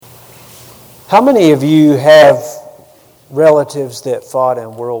How many of you have relatives that fought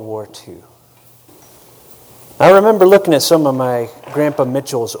in World War II? I remember looking at some of my Grandpa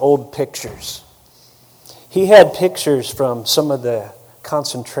Mitchell's old pictures. He had pictures from some of the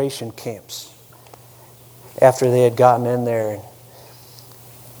concentration camps after they had gotten in there.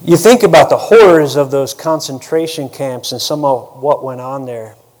 You think about the horrors of those concentration camps and some of what went on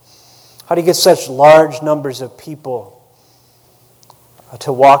there. How do you get such large numbers of people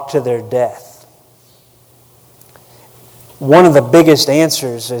to walk to their death? One of the biggest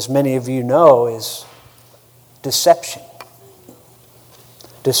answers, as many of you know, is deception.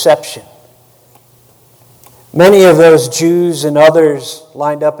 Deception. Many of those Jews and others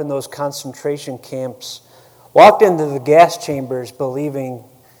lined up in those concentration camps walked into the gas chambers believing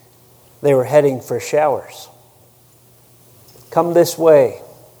they were heading for showers. Come this way,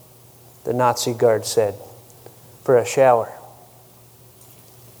 the Nazi guard said, for a shower.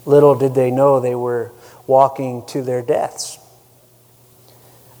 Little did they know they were walking to their deaths.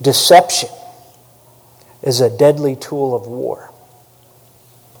 Deception is a deadly tool of war.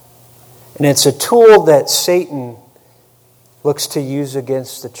 And it's a tool that Satan looks to use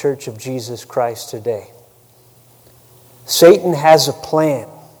against the Church of Jesus Christ today. Satan has a plan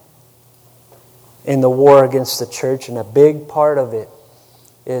in the war against the church, and a big part of it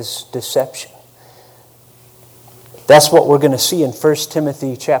is deception. That's what we're going to see in 1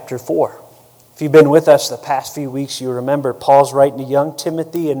 Timothy chapter 4. If you've been with us the past few weeks, you remember Paul's writing to young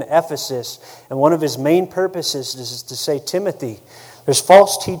Timothy in Ephesus, and one of his main purposes is to say, Timothy, there's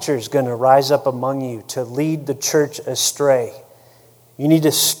false teachers going to rise up among you to lead the church astray. You need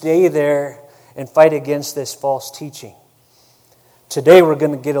to stay there and fight against this false teaching. Today we're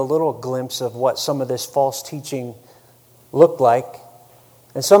going to get a little glimpse of what some of this false teaching looked like,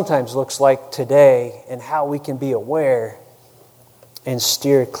 and sometimes looks like today, and how we can be aware and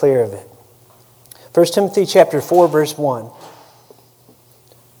steer clear of it. 1 Timothy chapter 4, verse 1.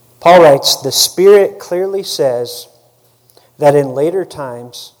 Paul writes, the Spirit clearly says that in later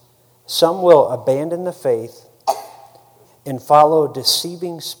times some will abandon the faith and follow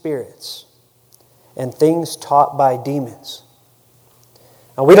deceiving spirits and things taught by demons.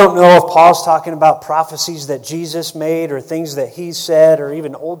 Now, we don't know if Paul's talking about prophecies that Jesus made or things that he said or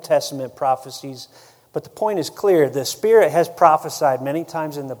even Old Testament prophecies. But the point is clear. The Spirit has prophesied many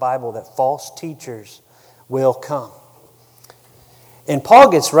times in the Bible that false teachers will come. And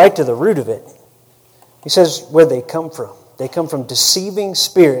Paul gets right to the root of it. He says where they come from. They come from deceiving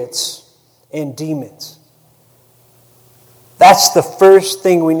spirits and demons. That's the first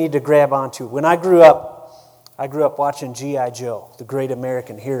thing we need to grab onto. When I grew up watching G.I. Joe, the great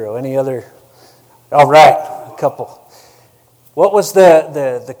American hero. Any other? All right, a couple. What was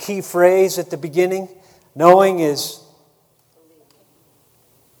the key phrase at the beginning? Knowing is...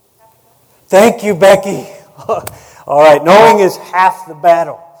 Thank you, Becky. All right, knowing is half the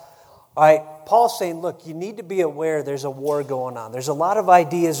battle. All right, Paul's saying, look, you need to be aware there's a war going on. There's a lot of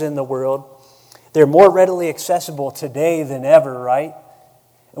ideas in the world. They're more readily accessible today than ever, right?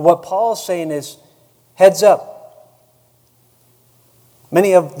 And what Paul's saying is, heads up.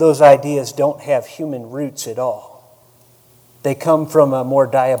 Many of those ideas don't have human roots at all. They come from a more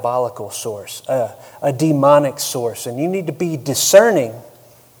diabolical source, a demonic source. And you need to be discerning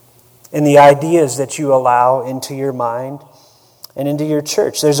in the ideas that you allow into your mind and into your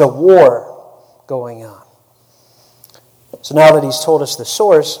church. There's a war going on. So now that he's told us the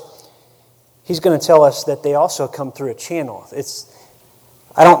source, he's going to tell us that they also come through a channel.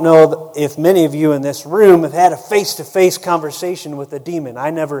 I don't know if many of you in this room have had a face-to-face conversation with a demon. I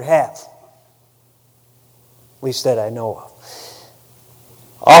never have. At least that I know of.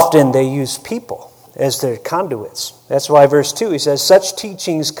 Often they use people as their conduits. That's why verse 2, he says, such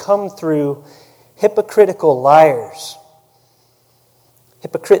teachings come through hypocritical liars.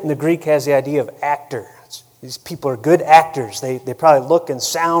 Hypocrite in the Greek has the idea of actor. These people are good actors. They probably look and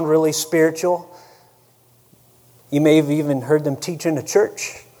sound really spiritual. You may have even heard them teach in a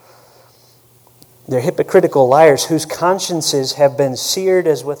church. They're hypocritical liars whose consciences have been seared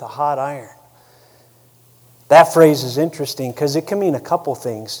as with a hot iron. That phrase is interesting because it can mean a couple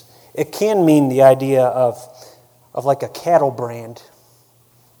things. It can mean the idea of like a cattle brand.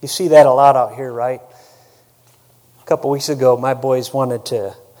 You see that a lot out here, right? A couple weeks ago, my boys wanted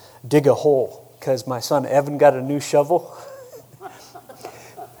to dig a hole because my son Evan got a new shovel.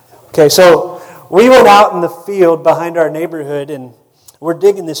 Okay, so we went out in the field behind our neighborhood and we're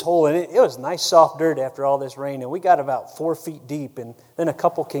digging this hole, and it was nice soft dirt after all this rain, and we got about 4 feet deep, and then a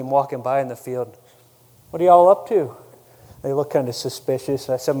couple came walking by in the field. What are y'all up to? They looked kind of suspicious.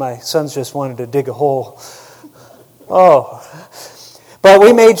 I said, my sons just wanted to dig a hole. Oh. But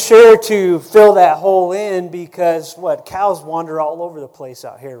we made sure to fill that hole in because, cows wander all over the place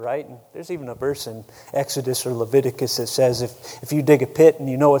out here, right? And there's even a verse in Exodus or Leviticus that says if you dig a pit and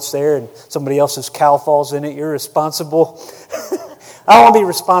you know it's there and somebody else's cow falls in it, you're responsible. I don't want to be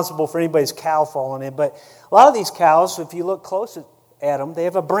responsible for anybody's cow falling in, but a lot of these cows, if you look close at them, they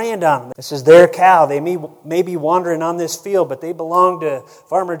have a brand on them. This is their cow. They may be wandering on this field, but they belong to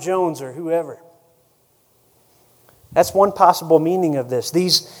Farmer Jones or whoever. That's one possible meaning of this.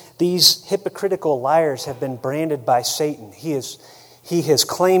 These hypocritical liars have been branded by Satan. He has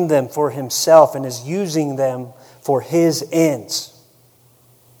claimed them for himself and is using them for his ends.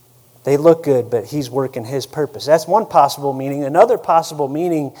 They look good, but he's working his purpose. That's one possible meaning. Another possible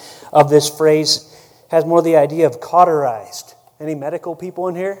meaning of this phrase has more the idea of cauterized. Any medical people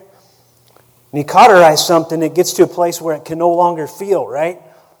in here? When you cauterize something, it gets to a place where it can no longer feel, right?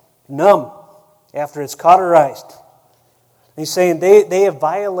 Numb after it's cauterized. He's saying they have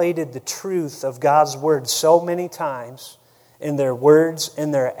violated the truth of God's word so many times in their words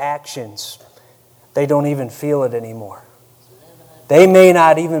and their actions, they don't even feel it anymore. They may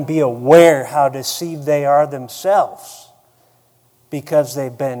not even be aware how deceived they are themselves because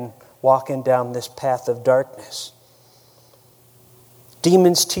they've been walking down this path of darkness.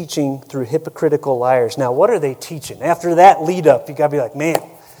 Demons teaching through hypocritical liars. Now, what are they teaching? After that lead up, you got to be like, man,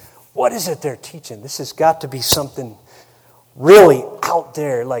 what is it they're teaching? This has got to be something really out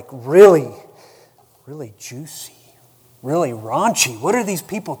there, like really, really juicy, really raunchy. What are these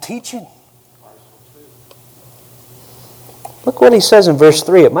people teaching? Look what he says in verse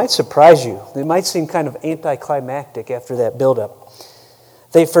 3. It might surprise you. It might seem kind of anticlimactic after that buildup.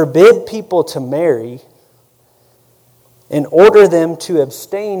 They forbid people to marry and order them to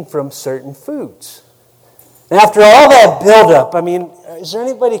abstain from certain foods. And after all that buildup, I mean, is there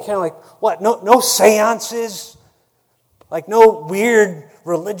anybody kind of like, what, no seances? Like no weird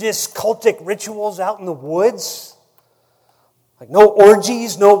religious cultic rituals out in the woods? Like no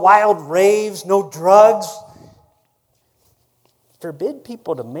orgies, no wild raves, no drugs? Forbid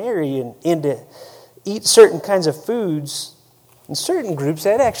people to marry and to eat certain kinds of foods. In certain groups,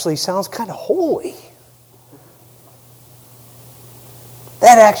 that actually sounds kind of holy.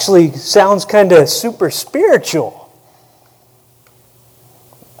 That actually sounds kind of super spiritual.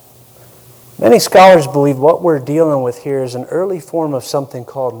 Many scholars believe what we're dealing with here is an early form of something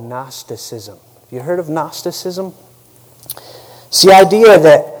called Gnosticism. Have you heard of Gnosticism? It's the idea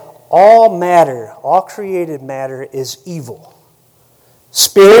that all matter, all created matter is evil.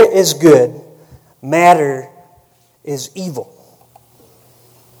 Spirit is good, matter is evil.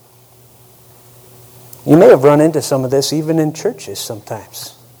 You may have run into some of this even in churches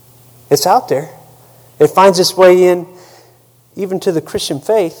sometimes. It's out there. It finds its way in even to the Christian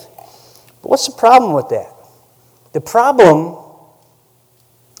faith. But what's the problem with that? The problem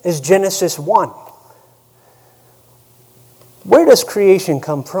is Genesis 1. Where does creation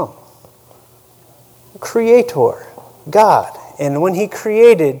come from? Creator, God. And when He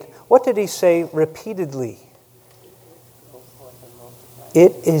created, what did He say repeatedly?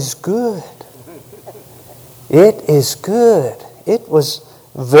 It is good. It is good. It was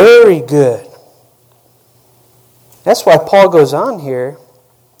very good. That's why Paul goes on here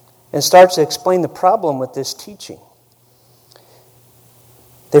and starts to explain the problem with this teaching.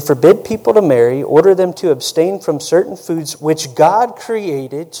 They forbid people to marry, order them to abstain from certain foods which God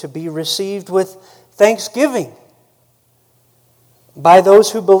created to be received with thanksgiving by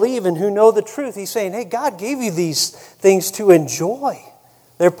those who believe and who know the truth. He's saying, hey, God gave you these things to enjoy.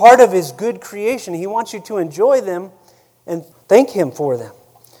 They're part of His good creation. He wants you to enjoy them and thank Him for them.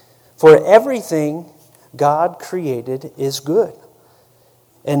 For everything God created is good,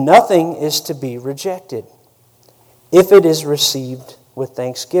 and nothing is to be rejected if it is received with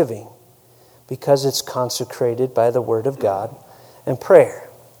thanksgiving, because it's consecrated by the Word of God and prayer.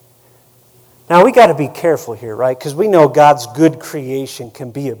 Now we got to be careful here, right? Because we know God's good creation can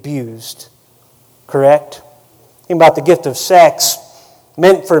be abused, correct? Think about the gift of sex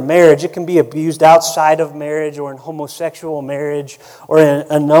meant for marriage. It can be abused outside of marriage or in homosexual marriage or in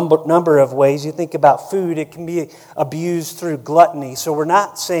a number of ways. You think about food, it can be abused through gluttony. So we're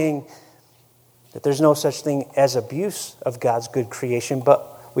not saying that there's no such thing as abuse of God's good creation,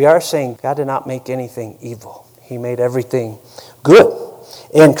 but we are saying God did not make anything evil. He made everything good.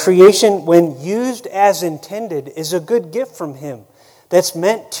 And creation, when used as intended, is a good gift from Him that's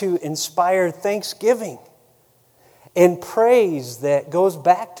meant to inspire thanksgiving and praise that goes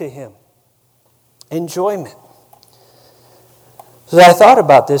back to Him. Enjoyment. So I thought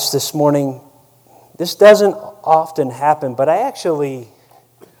about this morning. This doesn't often happen, but I actually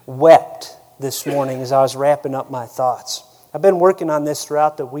wept this morning as I was wrapping up my thoughts. I've been working on this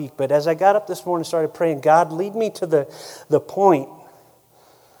throughout the week, but as I got up this morning and started praying, God, lead me to the point.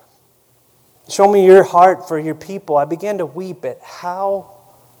 Show me your heart for your people. I began to weep at how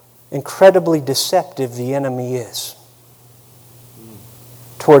incredibly deceptive the enemy is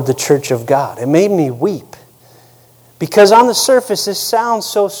toward the church of God. It made me weep. Because on the surface, this sounds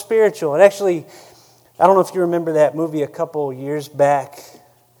so spiritual. It actually, I don't know if you remember that movie a couple years back,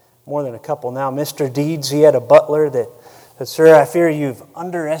 more than a couple now, Mr. Deeds. He had a butler that said, "Sir, I fear you've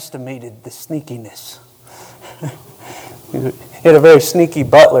underestimated the sneakiness." He had a very sneaky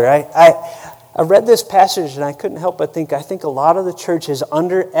butler. I read this passage and I couldn't help but think, I think a lot of the church has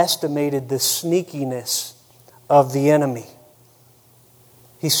underestimated the sneakiness of the enemy.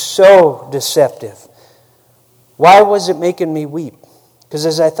 He's so deceptive. Why was it making me weep? Because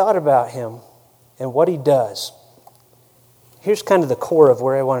as I thought about him and what he does, here's kind of the core of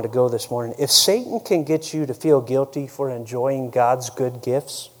where I wanted to go this morning. If Satan can get you to feel guilty for enjoying God's good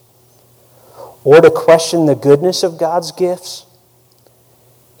gifts, or to question the goodness of God's gifts,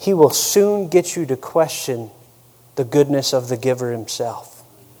 he will soon get you to question the goodness of the giver himself.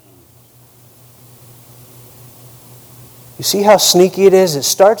 You see how sneaky it is? It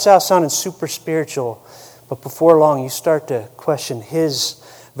starts out sounding super spiritual, but before long you start to question his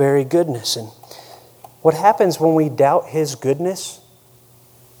very goodness. And what happens when we doubt his goodness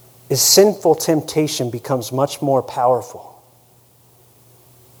is sinful temptation becomes much more powerful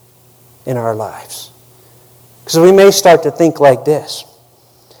in our lives. Because we may start to think like this: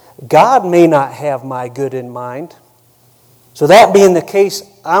 God may not have my good in mind. So that being the case,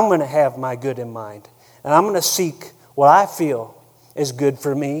 I'm going to have my good in mind. And I'm going to seek what I feel is good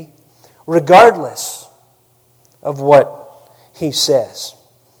for me, regardless of what he says.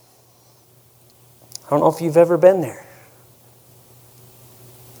 I don't know if you've ever been there.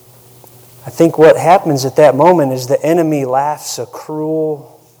 I think what happens at that moment is the enemy laughs a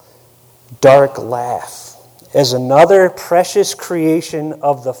cruel, dark laugh as another precious creation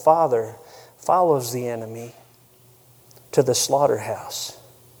of the Father follows the enemy to the slaughterhouse.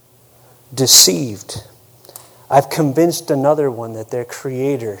 Deceived. I've convinced another one that their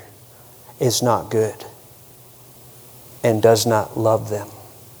Creator is not good and does not love them.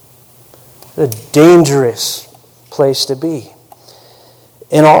 A dangerous place to be.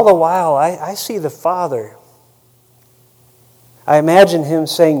 And all the while, I see the Father. I imagine him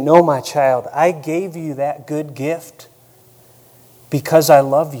saying, "No, my child, I gave you that good gift because I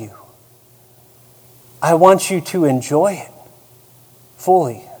love you. I want you to enjoy it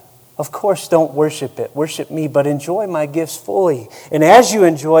fully. Of course, don't worship it. Worship me, but enjoy my gifts fully. And as you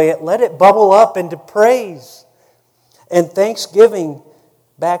enjoy it, let it bubble up into praise and thanksgiving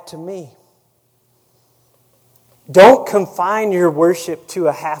back to me. Don't confine your worship to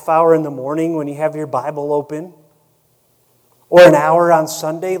a half hour in the morning when you have your Bible open, or an hour on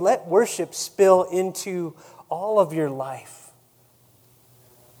Sunday. Let worship spill into all of your life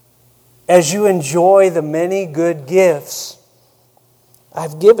as you enjoy the many good gifts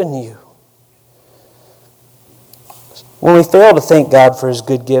I've given you." When we fail to thank God for his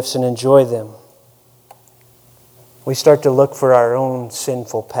good gifts and enjoy them, we start to look for our own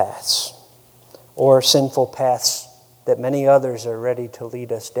sinful paths, or sinful paths that many others are ready to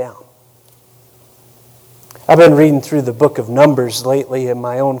lead us down. I've been reading through the book of Numbers lately in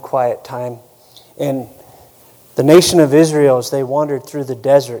my own quiet time, and the nation of Israel, as they wandered through the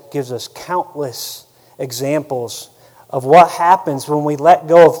desert, gives us countless examples of what happens when we let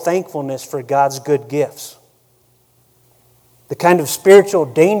go of thankfulness for God's good gifts. The kind of spiritual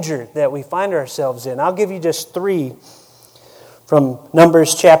danger that we find ourselves in. I'll give you just 3 from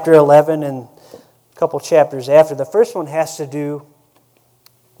Numbers chapter 11 and a couple chapters after. The first one has to do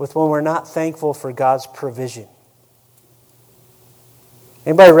with when we're not thankful for God's provision.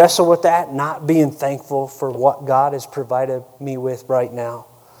 Anybody wrestle with that? Not being thankful for what God has provided me with right now.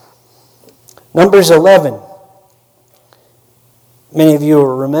 Numbers 11. Many of you will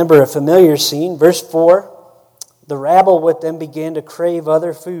remember a familiar scene. Verse 4, the rabble with them began to crave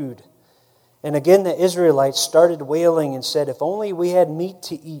other food. And again the Israelites started wailing and said, "If only we had meat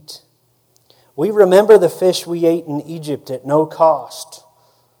to eat. We remember the fish we ate in Egypt at no cost.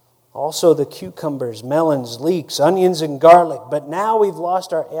 Also the cucumbers, melons, leeks, onions, and garlic. But now we've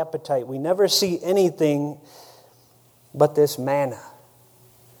lost our appetite. We never see anything but this manna."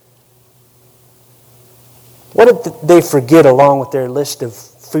 What did they forget along with their list of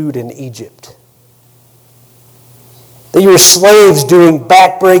food in Egypt? That you were slaves doing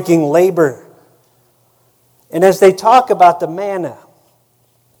backbreaking labor. And as they talk about the manna,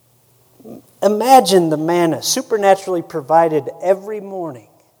 imagine the manna supernaturally provided every morning,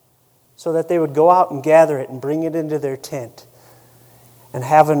 so that they would go out and gather it and bring it into their tent and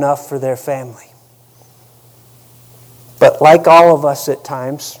have enough for their family. But like all of us at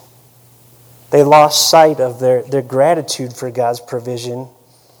times, they lost sight of their gratitude for God's provision,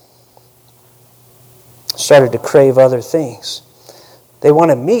 started to crave other things. They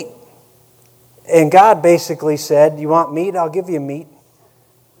wanted meat. And God basically said, you want meat? I'll give you meat.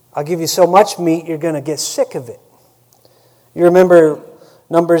 I'll give you so much meat you're going to get sick of it. You remember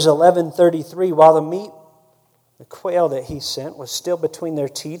Numbers 11:33, while the meat, the quail that he sent, was still between their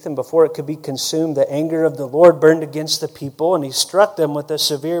teeth, and before it could be consumed, the anger of the Lord burned against the people, and he struck them with a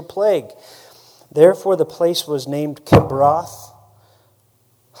severe plague. Therefore the place was named Kibroth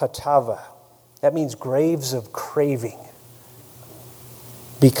Hattava. That means graves of craving.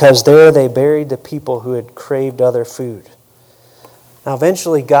 Because there they buried the people who had craved other food. Now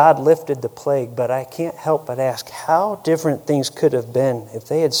eventually God lifted the plague, but I can't help but ask how different things could have been if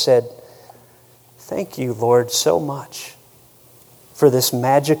they had said, thank you, Lord, so much for this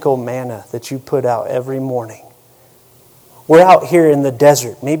magical manna that you put out every morning. We're out here in the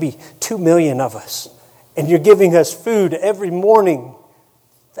desert, maybe 2 million of us, and you're giving us food every morning.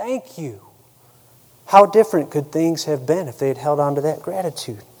 Thank you. How different could things have been if they had held on to that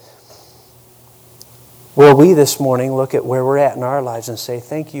gratitude? Will we this morning look at where we're at in our lives and say,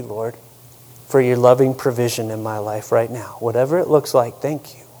 thank you, Lord, for your loving provision in my life right now. Whatever it looks like,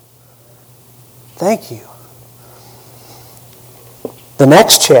 thank you. Thank you. The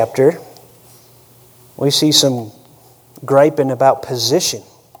next chapter, we see some griping about position.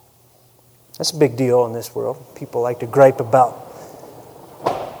 That's a big deal in this world. People like to gripe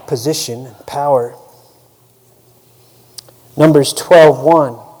about position and power. Numbers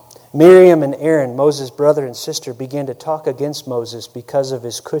 12:1. Miriam and Aaron, Moses' brother and sister, began to talk against Moses because of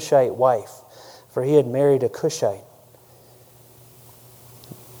his Cushite wife, for he had married a Cushite.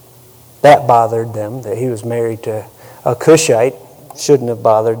 That bothered them, that he was married to a Cushite. Shouldn't have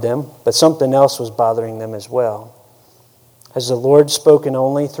bothered them, but something else was bothering them as well. Has the Lord spoken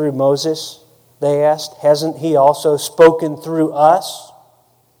only through Moses? They asked. Hasn't he also spoken through us?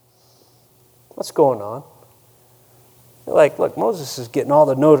 What's going on? They're like, look, Moses is getting all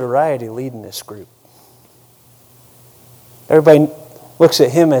the notoriety leading this group. Everybody looks at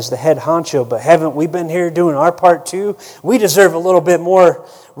him as the head honcho, but haven't we been here doing our part too? We deserve a little bit more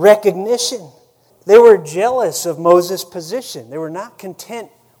recognition. They were jealous of Moses' position. They were not content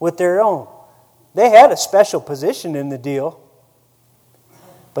with their own. They had a special position in the deal,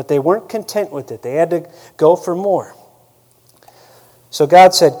 but they weren't content with it. They had to go for more. So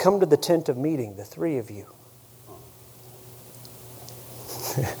God said, come to the tent of meeting, the three of you.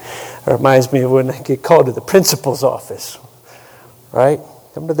 It reminds me of when I get called to the principal's office. Right?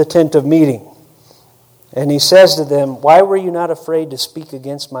 Come to the tent of meeting. And he says to them, why were you not afraid to speak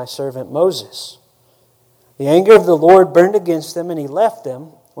against my servant Moses? The anger of the Lord burned against them, and he left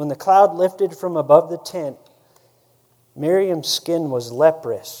them. When the cloud lifted from above the tent, Miriam's skin was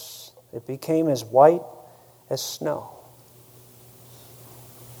leprous. It became as white as snow.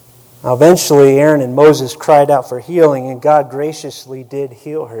 Now eventually Aaron and Moses cried out for healing, and God graciously did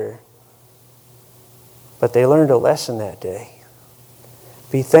heal her. But they learned a lesson that day.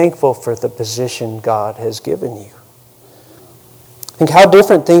 Be thankful for the position God has given you. Think how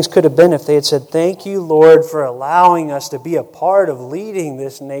different things could have been if they had said, thank you, Lord, for allowing us to be a part of leading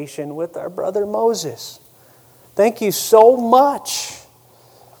this nation with our brother Moses. Thank you so much.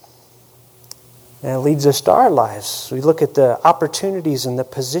 And it leads us to our lives. We look at the opportunities and the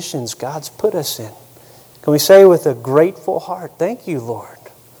positions God's put us in. Can we say with a grateful heart, thank you, Lord.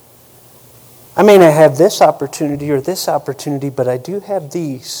 I may not have this opportunity or this opportunity, but I do have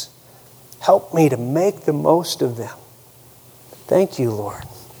these. Help me to make the most of them. Thank you, Lord.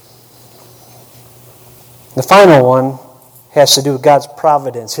 The final one has to do with God's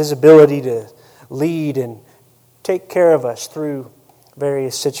providence, His ability to lead and take care of us through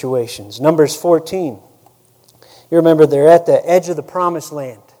various situations. Numbers 14. You remember they're at the edge of the promised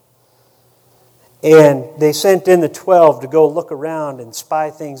land. And they sent in the 12 to go look around and spy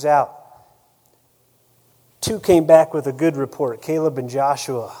things out. 2 came back with a good report, Caleb and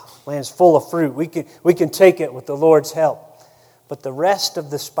Joshua. Land's full of fruit. We can take it with the Lord's help. But the rest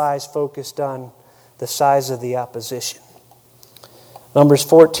of the spies focused on the size of the opposition. Numbers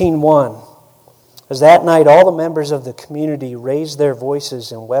 14:1. As that night all the members of the community raised their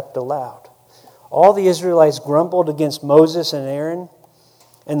voices and wept aloud. All the Israelites grumbled against Moses and Aaron,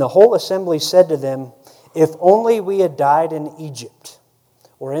 and the whole assembly said to them, if only we had died in Egypt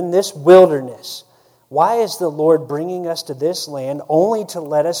or in this wilderness. Why is the Lord bringing us to this land only to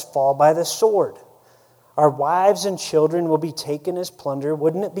let us fall by the sword? Our wives and children will be taken as plunder.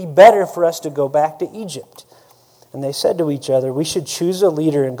 Wouldn't it be better for us to go back to Egypt? And they said to each other, we should choose a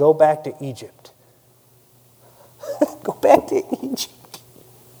leader and go back to Egypt. Go back to Egypt.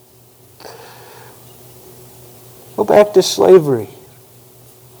 Go back to slavery.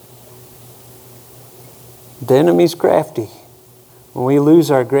 The enemy's crafty. When we lose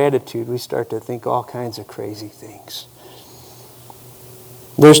our gratitude, we start to think all kinds of crazy things.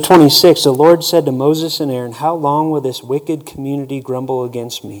 Verse 26, the Lord said to Moses and Aaron, how long will this wicked community grumble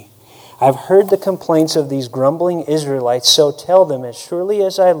against me? I've heard the complaints of these grumbling Israelites, so tell them, as surely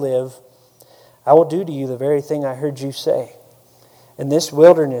as I live, I will do to you the very thing I heard you say. In this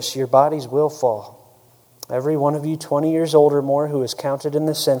wilderness your bodies will fall. Every one of you 20 years old or more who is counted in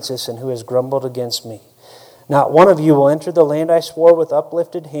the census and who has grumbled against me. Not one of you will enter the land I swore with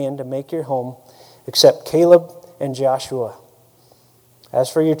uplifted hand to make your home, except Caleb and Joshua. As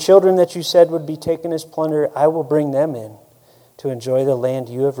for your children that you said would be taken as plunder, I will bring them in to enjoy the land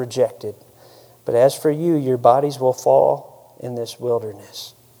you have rejected. But as for you, your bodies will fall in this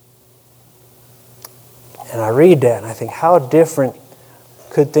wilderness. And I read that and I think, how different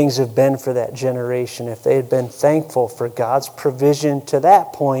could things have been for that generation if they had been thankful for God's provision to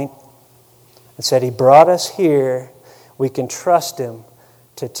that point and said, He brought us here, we can trust Him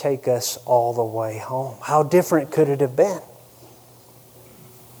to take us all the way home. How different could it have been?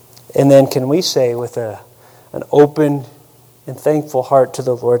 And then can we say with an open and thankful heart to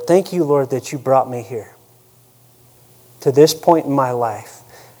the Lord, thank you, Lord, that you brought me here to this point in my life,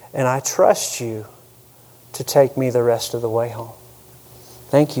 and I trust you to take me the rest of the way home.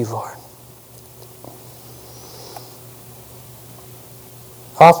 Thank you, Lord.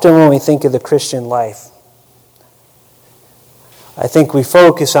 Often when we think of the Christian life, I think we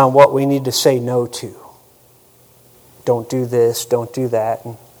focus on what we need to say no to. Don't do this, don't do that.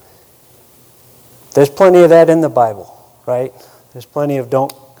 And there's plenty of that in the Bible, right? There's plenty of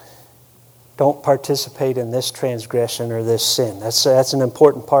don't participate in this transgression or this sin. That's an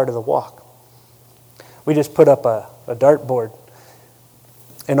important part of the walk. We just put up a dartboard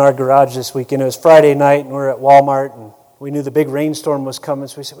in our garage this weekend. It was Friday night and we were at Walmart and we knew the big rainstorm was coming,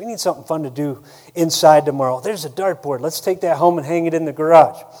 so we said, we need something fun to do inside tomorrow. There's a dartboard. Let's take that home and hang it in the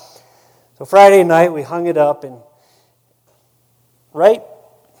garage. So Friday night we hung it up, and right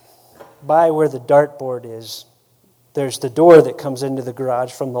by where the dartboard is, there's the door that comes into the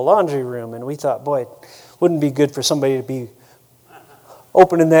garage from the laundry room. And we thought, boy, it wouldn't be good for somebody to be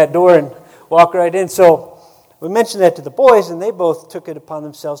opening that door and walk right in. So we mentioned that to the boys, and they both took it upon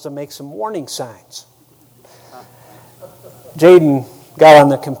themselves to make some warning signs. Jaden got on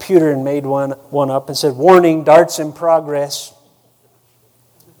the computer and made one up and said, warning, darts in progress.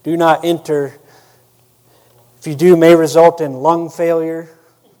 Do not enter. If you do, may result in lung failure.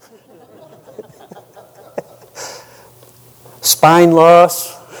 Spine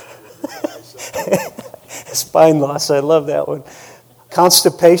loss. Spine loss, I love that one.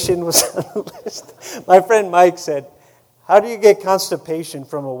 Constipation was on the list. My friend Mike said, how do you get constipation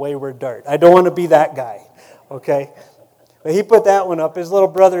from a wayward dart? I don't want to be that guy, okay? But he put that one up. His little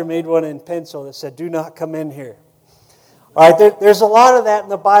brother made one in pencil that said, do not come in here. All right, there's a lot of that in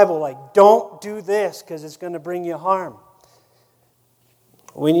the Bible, like don't do this because it's going to bring you harm.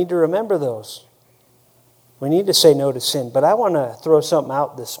 We need to remember those. We need to say no to sin. But I want to throw something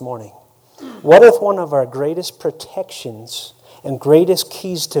out this morning. What if one of our greatest protections and greatest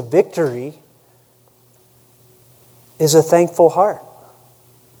keys to victory is a thankful heart?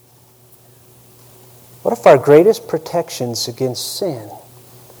 What if our greatest protections against sin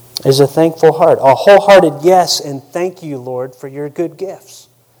is a thankful heart? A wholehearted yes and thank you, Lord, for your good gifts.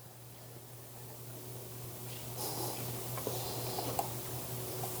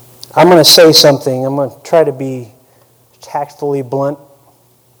 I'm going to say something. I'm going to try to be tactfully blunt.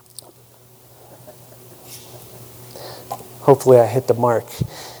 Hopefully I hit the mark.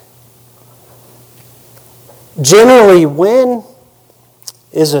 Generally, when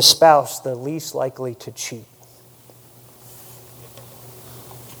is a spouse the least likely to cheat?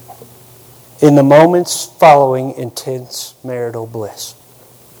 In the moments following intense marital bliss.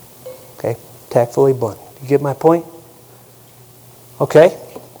 Okay, tactfully blunt. You get my point? Okay.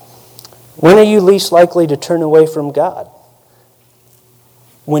 When are you least likely to turn away from God?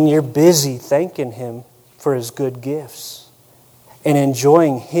 When you're busy thanking Him for His good gifts and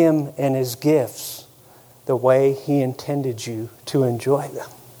enjoying Him and His gifts the way He intended you to enjoy them.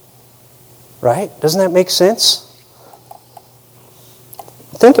 Right? Doesn't that make sense?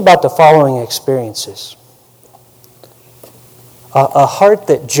 Think about the following experiences. A heart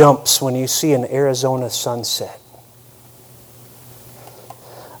that jumps when you see an Arizona sunset.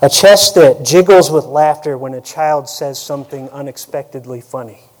 A chest that jiggles with laughter when a child says something unexpectedly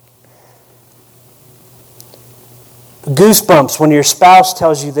funny. Goosebumps when your spouse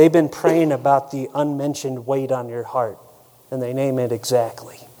tells you they've been praying about the unmentioned weight on your heart, and they name it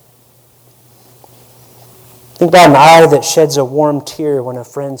exactly. Think about an eye that sheds a warm tear when a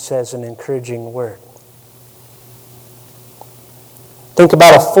friend says an encouraging word. Think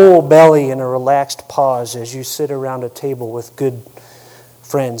about a full belly and a relaxed pause as you sit around a table with good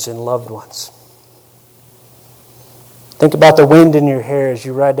friends and loved ones. Think about the wind in your hair as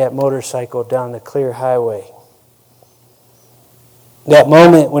you ride that motorcycle down the clear highway. That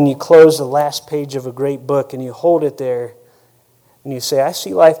moment when you close the last page of a great book and you hold it there and you say, I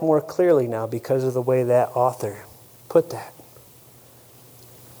see life more clearly now because of the way that author put that.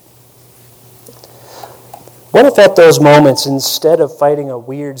 What if at those moments, instead of fighting a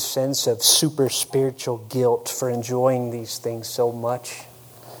weird sense of super spiritual guilt for enjoying these things so much,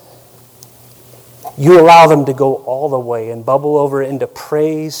 you allow them to go all the way and bubble over into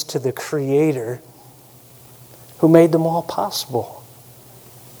praise to the Creator who made them all possible?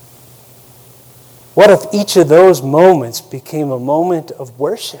 What if each of those moments became a moment of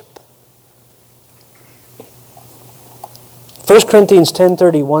worship? 1 Corinthians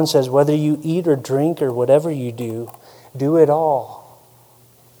 10:31 says, whether you eat or drink or whatever you do, do it all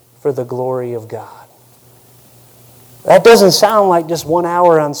for the glory of God. That doesn't sound like just 1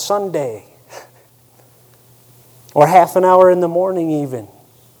 hour on Sunday or half an hour in the morning even.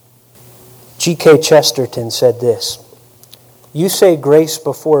 G.K. Chesterton said this, you say grace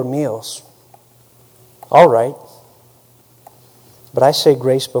before meals. All right. But I say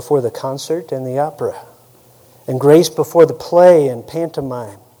grace before the concert and the opera, and grace before the play and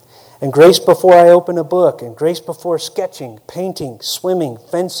pantomime, and grace before I open a book, and grace before sketching, painting, swimming,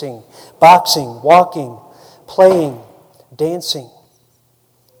 fencing, boxing, walking, playing, dancing,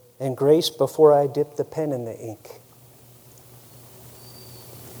 and grace before I dip the pen in the ink.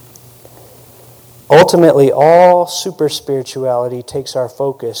 Ultimately, all super spirituality takes our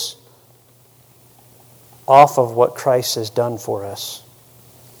focus off of what Christ has done for us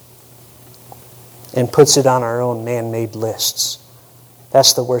and puts it on our own man-made lists.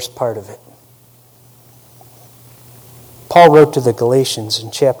 That's the worst part of it. Paul wrote to the Galatians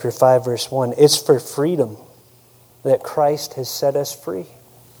in chapter 5, verse 1, it's for freedom that Christ has set us free.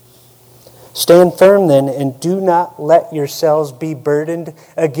 Stand firm then, and do not let yourselves be burdened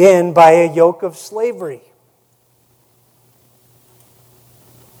again by a yoke of slavery.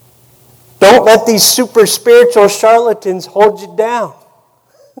 Don't let these super spiritual charlatans hold you down.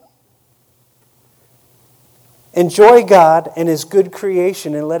 Enjoy God and His good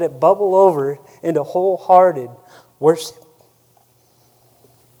creation and let it bubble over into wholehearted worship.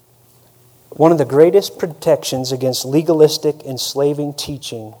 One of the greatest protections against legalistic, enslaving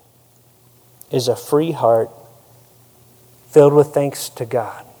teaching is a free heart filled with thanks to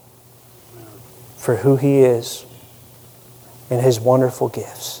God for who He is and His wonderful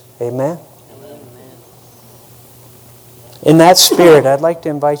gifts. Amen? In that spirit, I'd like to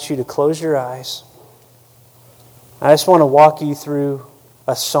invite you to close your eyes. I just want to walk you through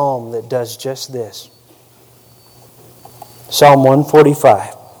a psalm that does just this. Psalm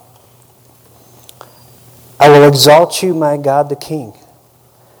 145. I will exalt you, my God the King.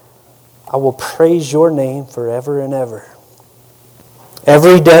 I will praise your name forever and ever.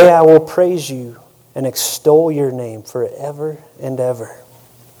 Every day I will praise you and extol your name forever and ever.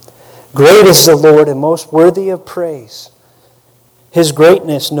 Great is the Lord and most worthy of praise. His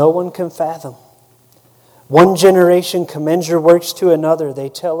greatness no one can fathom. One generation commends your works to another. They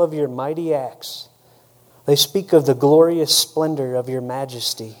tell of your mighty acts. They speak of the glorious splendor of your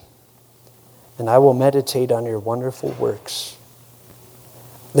majesty. And I will meditate on your wonderful works.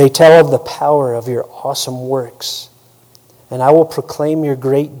 They tell of the power of your awesome works. And I will proclaim your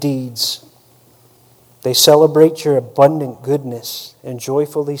great deeds. They celebrate your abundant goodness and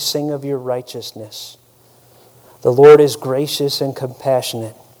joyfully sing of your righteousness. The Lord is gracious and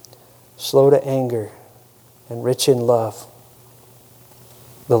compassionate, slow to anger, and rich in love.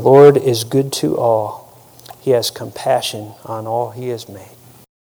 The Lord is good to all. He has compassion on all He has made.